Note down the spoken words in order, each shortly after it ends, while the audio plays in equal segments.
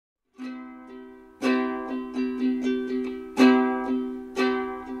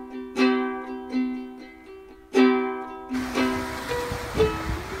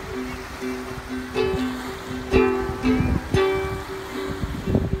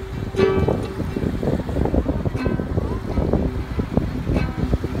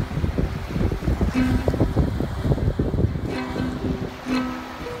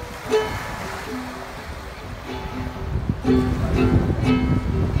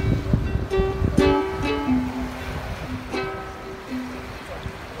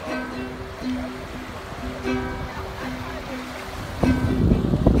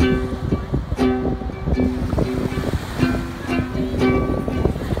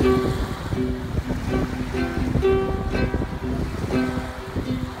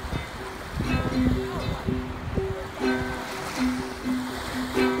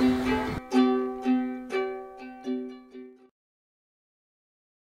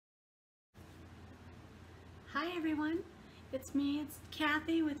Hi everyone, it's me, it's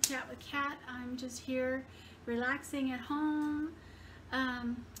Kathy with Chat with Kat. I'm just here relaxing at home.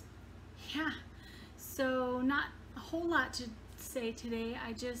 Yeah, so not a whole lot to say today.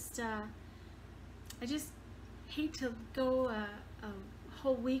 I just hate to go a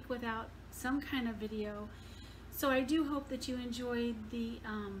whole week without some kind of video. So I do hope that you enjoyed the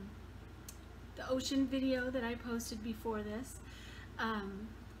ocean video that I posted before this.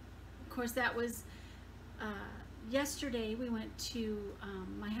 Of course, that was yesterday. We went to,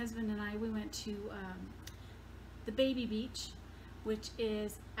 my husband and I, we went to the baby beach, which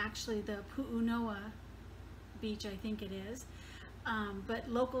is actually the Pu'unoa beach, I think it is. But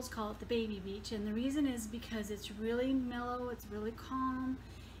locals call it the baby beach, and the reason is because it's really mellow, it's really calm,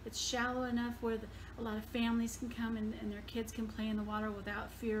 it's shallow enough where a lot of families can come and their kids can play in the water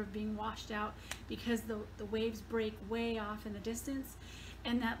without fear of being washed out, because the waves break way off in the distance.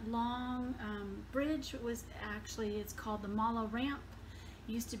 And that long bridge was actually, it's called the Mahalo ramp.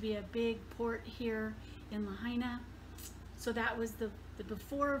 It used to be a big port here in Lahaina. So that was the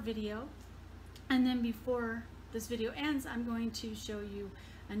before video. And then before this video ends, I'm going to show you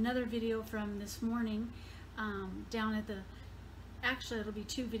another video from this morning down at actually it'll be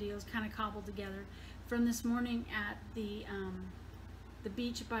two videos kind of cobbled together, from this morning at the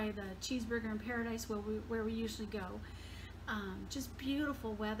beach by the Cheeseburger in Paradise where we usually go. Just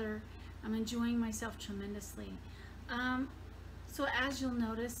beautiful weather. I'm enjoying myself tremendously. So as you'll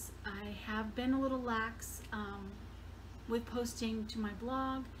notice, I have been a little lax with posting to my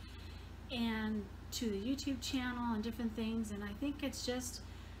blog and to the YouTube channel and different things, and I think it's just,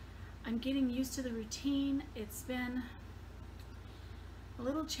 I'm getting used to the routine. It's been a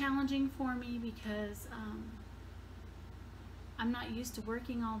little challenging for me because I'm not used to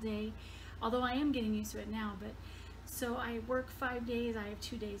working all day, although I am getting used to it now. But so I work 5 days, I have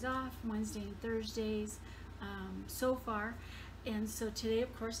 2 days off, Wednesday and Thursdays so far. And so today,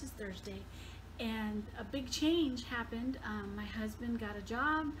 of course, is Thursday. And a big change happened. My husband got a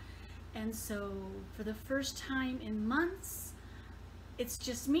job. And so for the first time in months, it's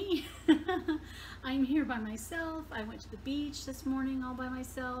just me. I'm here by myself. I went to the beach this morning all by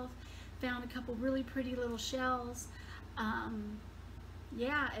myself, found a couple really pretty little shells.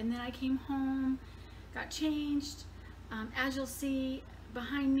 Yeah, and then I came home, got changed. As you'll see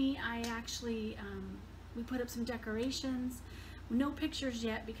behind me, I actually, we put up some decorations. No pictures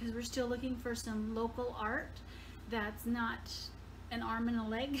yet because we're still looking for some local art that's not an arm and a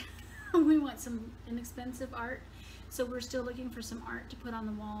leg. We want some inexpensive art. So we're still looking for some art to put on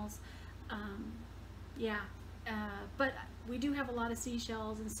the walls. Yeah, but we do have a lot of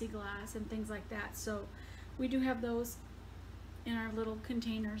seashells and sea glass and things like that. So we do have those in our little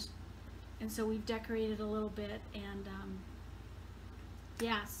containers. And so we've decorated a little bit, and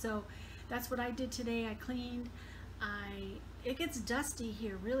yeah, so that's what I did today. I cleaned. It gets dusty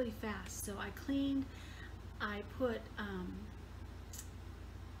here really fast, so I cleaned. I put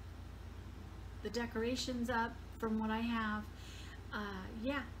the decorations up from what I have.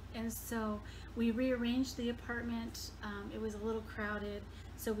 Yeah, and so we rearranged the apartment. It was a little crowded,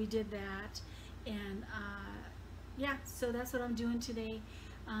 so we did that. And yeah, so that's what I'm doing today.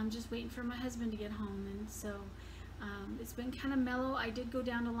 I'm just waiting for my husband to get home, and so it's been kind of mellow. I did go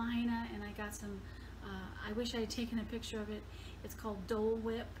down to Lahaina and I got some, I wish I had taken a picture of it. It's called Dole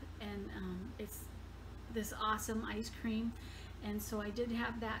Whip, and it's this awesome ice cream, and so I did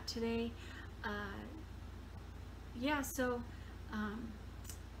have that today. Yeah, so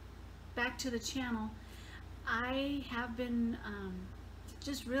back to the channel. I have been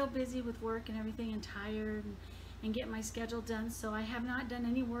just real busy with work and everything, and tired, and get my schedule done. So I have not done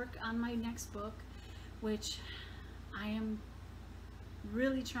any work on my next book, which I am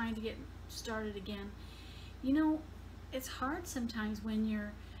really trying to get started again. You know, it's hard sometimes when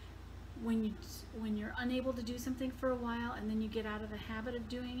you're unable to do something for a while and then you get out of the habit of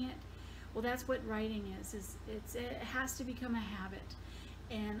doing it. Well, that's what writing is it has to become a habit.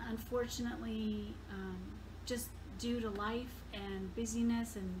 and unfortunately, just due to life and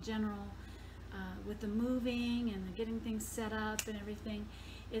busyness in general, with the moving and the getting things set up and everything,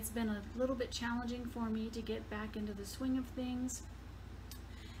 it's been a little bit challenging for me to get back into the swing of things.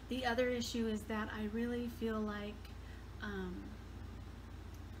 The other issue is that I really feel like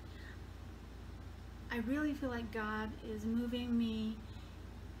God is moving me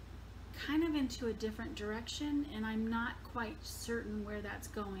kind of into a different direction, and I'm not quite certain where that's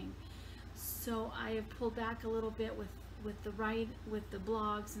going. So I have pulled back a little bit with the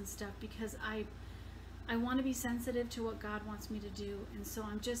blogs and stuff, because I want to be sensitive to what God wants me to do. And so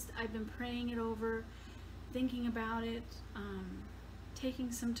I've been praying it over, thinking about it,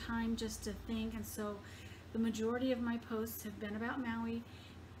 taking some time just to think. And so the majority of my posts have been about Maui,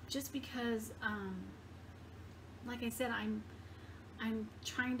 just because, like I said, I'm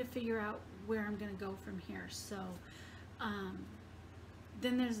trying to figure out where I'm going to go from here. So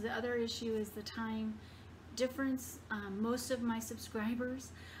then there's the other issue, is the time difference. Most of my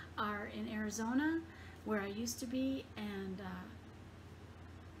subscribers are in Arizona, where I used to be, and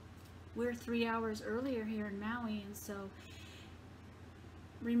we're 3 hours earlier here in Maui. And so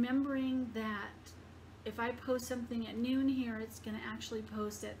remembering that if I post something at noon here, it's going to actually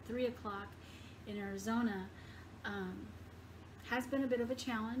post at 3 o'clock in Arizona, has been a bit of a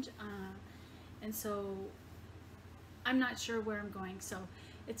challenge, and so I'm not sure where I'm going. So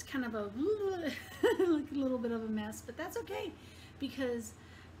it's kind of a like a little bit of a mess, but that's okay, because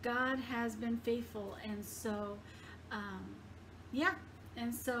God has been faithful. And so yeah,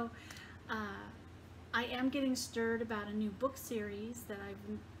 and so I am getting stirred about a new book series that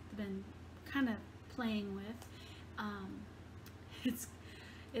I've been kind of playing with. It's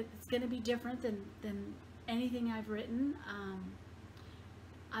going to be different than anything I've written.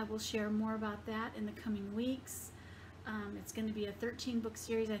 I will share more about that in the coming weeks. It's going to be a 13-book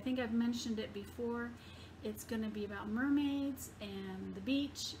series. I think I've mentioned it before. It's going to be about mermaids and the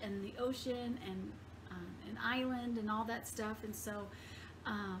beach and the ocean and an island and all that stuff. And so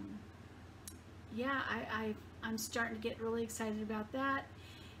yeah, I'm starting to get really excited about that.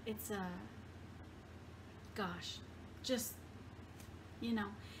 It's gosh, just, you know.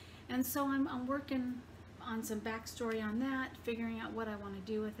 And so I'm working on some backstory on that, figuring out what I want to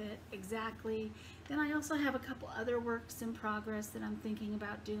do with it exactly. Then I also have a couple other works in progress that I'm thinking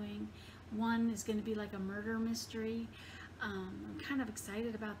about doing. One is going to be like a murder mystery. I'm kind of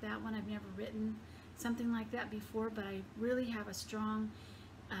excited about that one. I've never written something like that before, but I really have a strong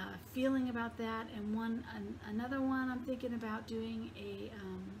feeling about that. And another one I'm thinking about doing a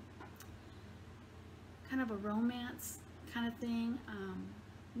kind of a romance kind of thing.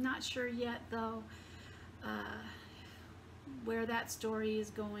 Not sure yet though where that story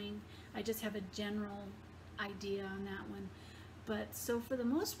is going. I just have a general idea on that one. But so for the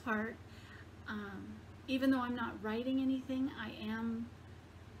most part, even though I'm not writing anything, I am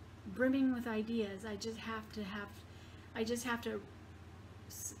brimming with ideas. I just have to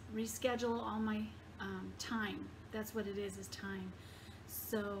reschedule all my time. That's what it is time.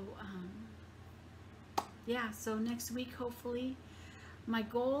 So yeah, so next week, hopefully, my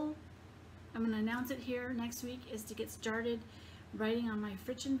goal, I'm going to announce it here next week, is to get started writing on my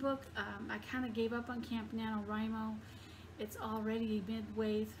fiction book. I kind of gave up on Camp NaNoWriMo. It's already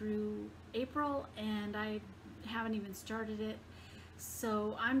midway through April and I haven't even started it.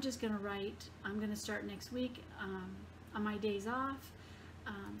 So I'm just going to write. I'm going to start next week on my days off.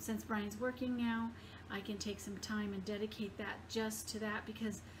 Since Brian's working now, I can take some time and dedicate that just to that,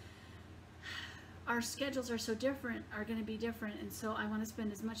 because our schedules are so different, are going to be different, and so I want to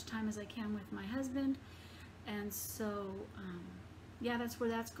spend as much time as I can with my husband. And so yeah, that's where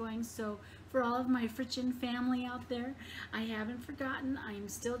that's going. So for all of my Fritchin family out there, I haven't forgotten. I'm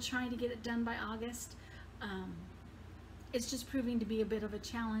still trying to get it done by August. It's just proving to be a bit of a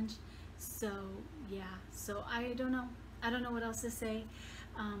challenge. So yeah, so I don't know what else to say.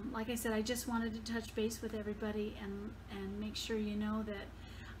 Like I said, I just wanted to touch base with everybody and make sure you know that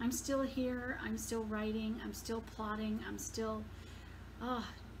I'm still here, I'm still writing, I'm still plotting, I'm still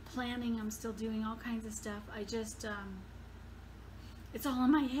planning, I'm still doing all kinds of stuff. I just, it's all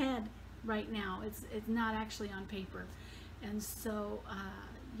in my head right now. It's not actually on paper. And so,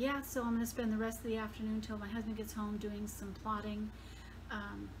 yeah, so I'm going to spend the rest of the afternoon until my husband gets home doing some plotting.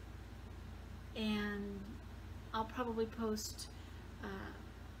 And I'll probably post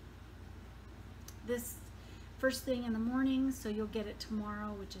this first thing in the morning, so you'll get it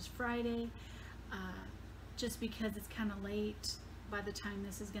tomorrow, which is Friday, just because it's kind of late by the time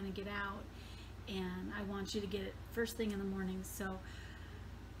this is going to get out, and I want you to get it first thing in the morning. So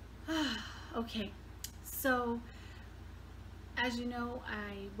okay, so as you know,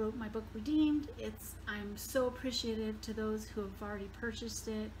 I wrote my book Redeemed. I'm so appreciative to those who have already purchased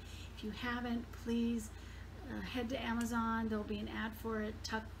it. If you haven't, please head to Amazon. There'll be an ad for it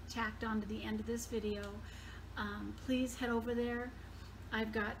tacked onto the end of this video. Please head over there.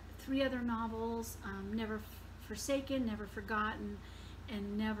 I've got 3 other novels, Never Forsaken, Never Forgotten,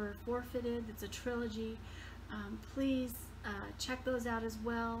 and Never Forfeited. It's a trilogy. Please check those out as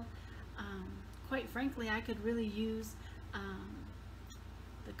well. Quite frankly, I could really use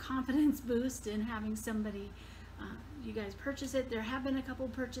the confidence boost in having somebody, you guys purchase it. There have been a couple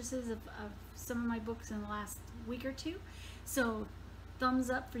purchases of some of my books in the last week or 2. So thumbs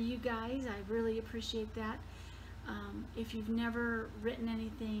up for you guys. I really appreciate that. If you've never written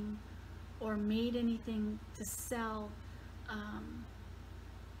anything or made anything to sell,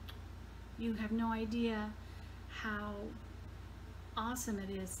 you have no idea how awesome it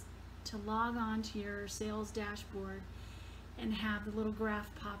is to log on to your sales dashboard and have the little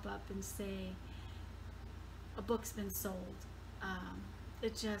graph pop up and say a book's been sold.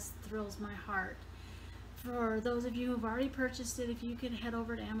 It just thrills my heart. For those of you who've already purchased it, if you could head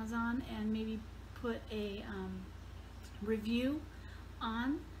over to Amazon and maybe put a review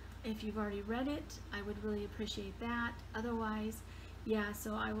on if you've already read it, I would really appreciate that. Otherwise, yeah,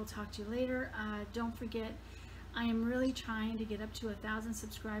 so I will talk to you later. Don't forget, I am really trying to get up to 1,000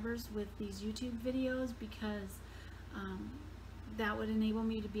 subscribers with these YouTube videos, because that would enable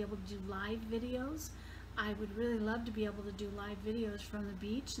me to be able to do live videos. I would really love to be able to do live videos from the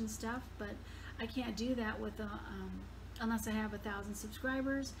beach and stuff, but I can't do that with unless I have 1,000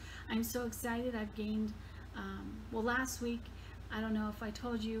 subscribers. I'm so excited. I've gained, well, last week, I don't know if I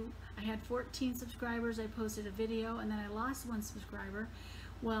told you, I had 14 subscribers. I posted a video and then I lost 1 subscriber.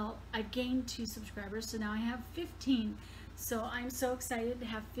 Well, I've gained 2 subscribers, so now I have 15. So I'm so excited to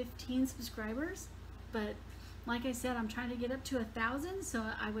have 15 subscribers. But like I said, I'm trying to get up to 1,000, so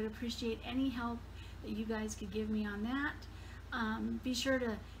I would appreciate any help that you guys could give me on that. Be sure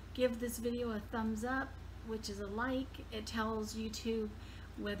to give this video a thumbs up, which is a like. It tells YouTube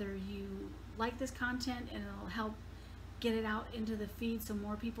whether you like this content, and it'll help get it out into the feed so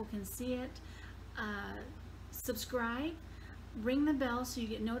more people can see it. Subscribe, ring the bell so you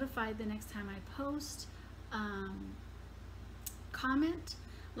get notified the next time I post. Comment,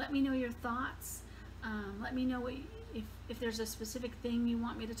 let me know your thoughts. Let me know if there's a specific thing you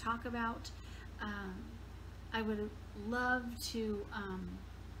want me to talk about. I would love to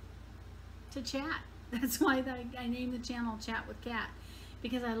chat. That's why I named the channel Chat with Kat,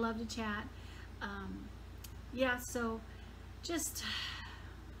 because I love to chat. Yeah, so just,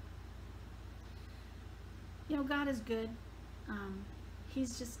 you know, God is good.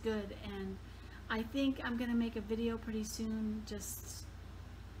 He's just good, and I think I'm gonna make a video pretty soon, just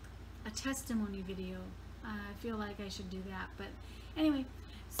a testimony video. I feel like I should do that, but anyway,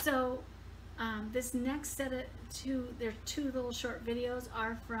 so this next set of 2 little short videos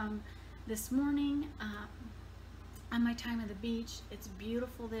are from this morning on my time at the beach. It's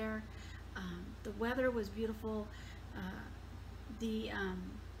beautiful there. The weather was beautiful. The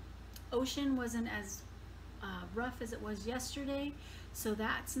ocean wasn't as rough as it was yesterday, so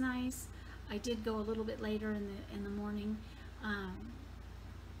that's nice. I did go a little bit later in the morning.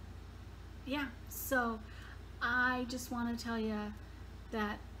 Yeah, so I just want to tell you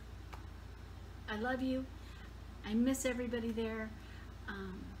that I love you. I miss everybody there.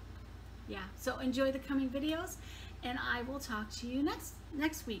 Yeah, so enjoy the coming videos, and I will talk to you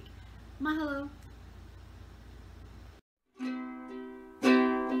next week. Mahalo.